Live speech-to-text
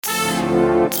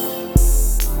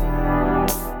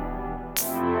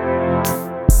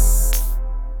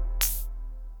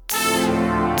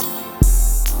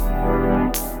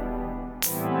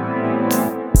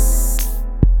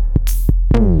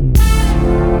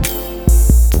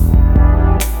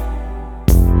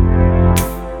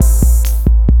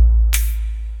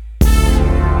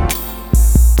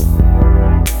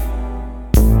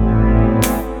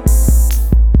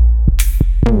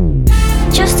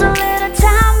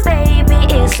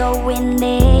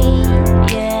need,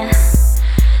 yeah.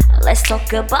 Let's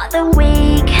talk about the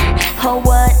week or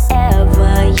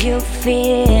whatever you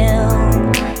feel.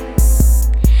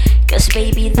 Cause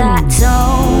baby, that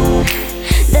tone,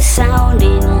 the sound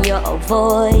in your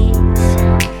voice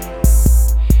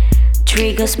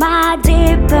triggers my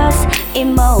deepest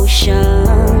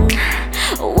emotion,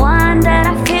 one that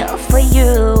I feel for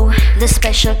you. The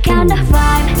special kind of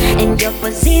vibe and your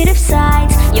positive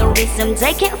sides, your wisdom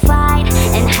they can't fight,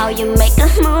 and how you make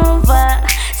us move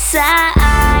aside.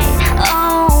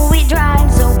 Oh, it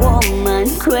drives a woman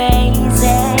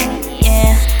crazy,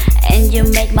 yeah. And you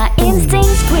make my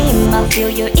instincts scream. I feel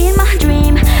you in my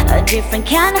dream, a different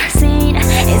kind of scene.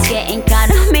 It's getting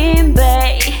kind of mean,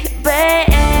 baby.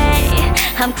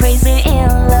 I'm crazy in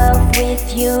love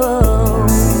with you.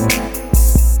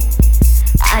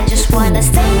 I just wanna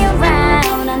stay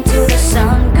around until the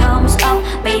sun comes up.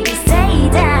 Baby, stay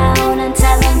down and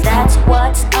tell them that's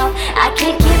what's up. I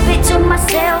can't keep it to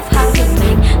myself. How you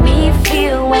make me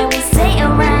feel when we stay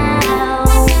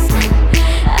around.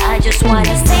 I just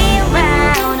wanna stay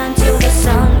around until the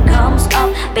sun comes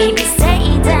up. Baby,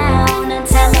 stay down and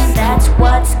tell them that's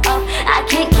what's up. I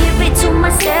can't keep it to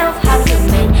myself. How you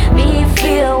make me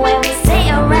feel when we stay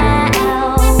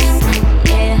around,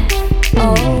 yeah.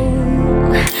 Oh,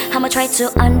 I'ma try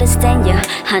to understand ya.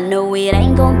 I know it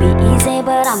ain't gonna be easy,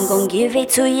 but I'm gonna give it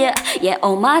to ya. Yeah,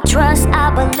 all my trust, I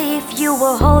believe you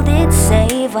will hold it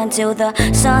safe until the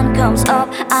sun comes up.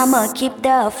 I'ma keep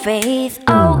the faith.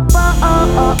 Oh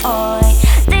boy,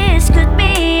 this could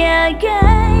be a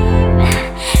game,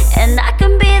 and I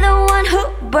can be the one who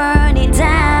burn it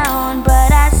down.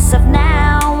 But as of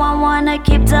now, I wanna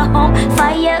keep the home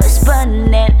fires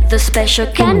burning. The special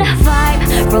kind of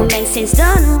vibe, romance is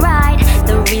done right.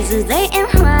 The reasons they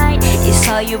ain't right is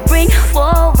how you bring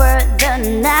forward the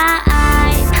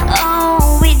night.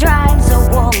 Oh, it drives a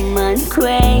woman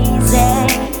crazy,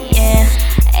 yeah.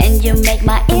 And you make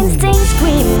my instincts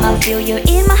scream. I feel you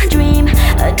in my dream,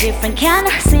 a different kind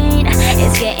of scene.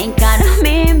 It's getting kind of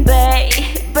mean,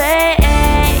 baby.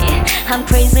 I'm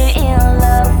crazy in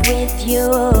love with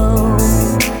you.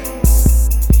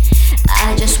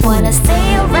 I just wanna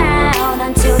stay around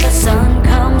until the sun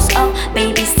comes up.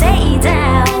 Baby, stay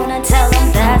down and tell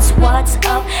them that's what's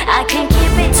up. I can't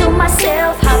keep it to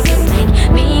myself. How you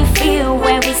make me feel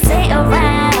when we stay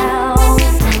around.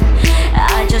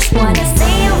 I just wanna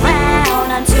stay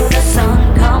around until the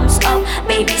sun comes up.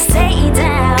 Baby, stay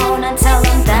down and tell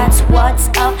them that's what's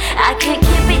up. I can't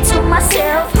keep it to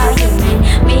myself. How you make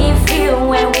me feel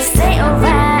when we stay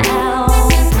around.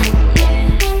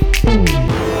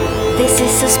 This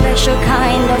is a special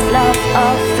kind of love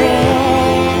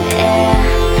affair.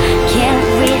 Can't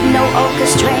read no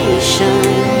orchestration.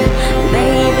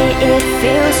 Baby, it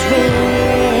feels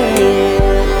real.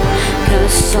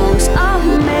 Cause songs are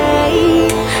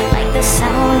made like the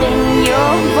sound in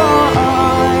your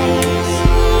voice.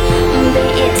 Be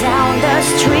it down the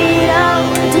street or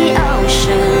the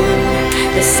ocean,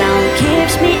 the sound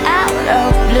keeps me out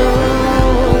of blue.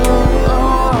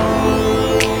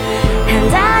 And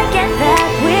I get that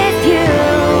with you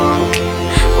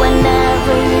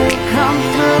whenever you come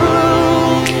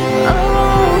through.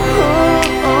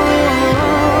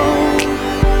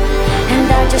 And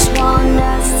I just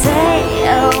wanna stay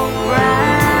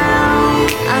around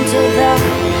until the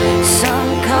sun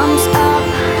comes up.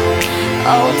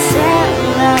 Oh, tell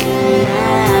them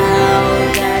now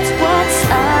that's what's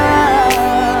up.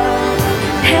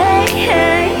 Hey,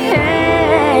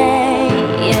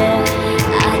 yeah.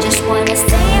 I just wanna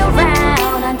stay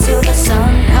around until the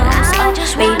sun comes up.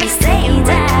 Baby, stay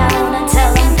down and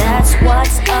tell them that's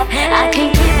what's up. I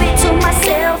can't keep it to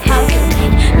myself. How you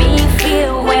make me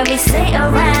feel when we stay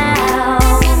around.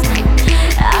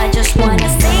 I just wanna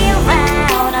stay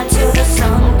around until the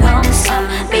sun comes up.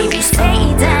 Baby,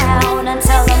 stay down and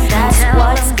tell them that's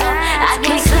what's up. I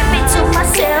can't keep it to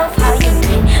myself. How you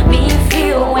make me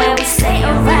feel when we stay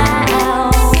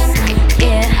around.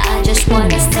 Yeah, I just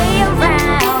wanna stay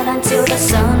around until the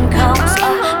sun comes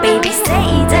up. Baby,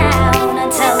 stay down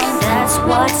and tell them that's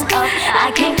what's up.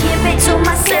 I can't keep it to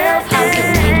myself. How you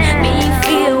make me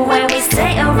feel when we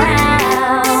stay around.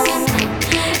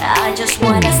 I just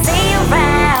wanna stay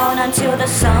around until the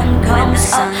sun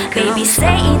comes up. Baby,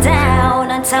 stay down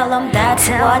and tell them that's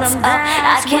what's up.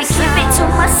 I can't keep it to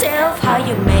myself. How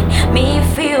you make me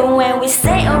feel when we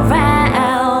stay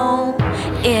around.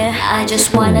 Yeah, I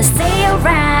just wanna stay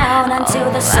around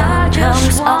until the sun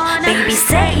comes up. Baby,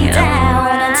 stay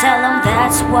down and tell them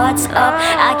that's what's up.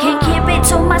 I can't keep it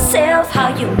to myself. How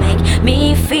you make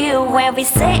me feel when we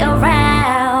stay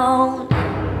around.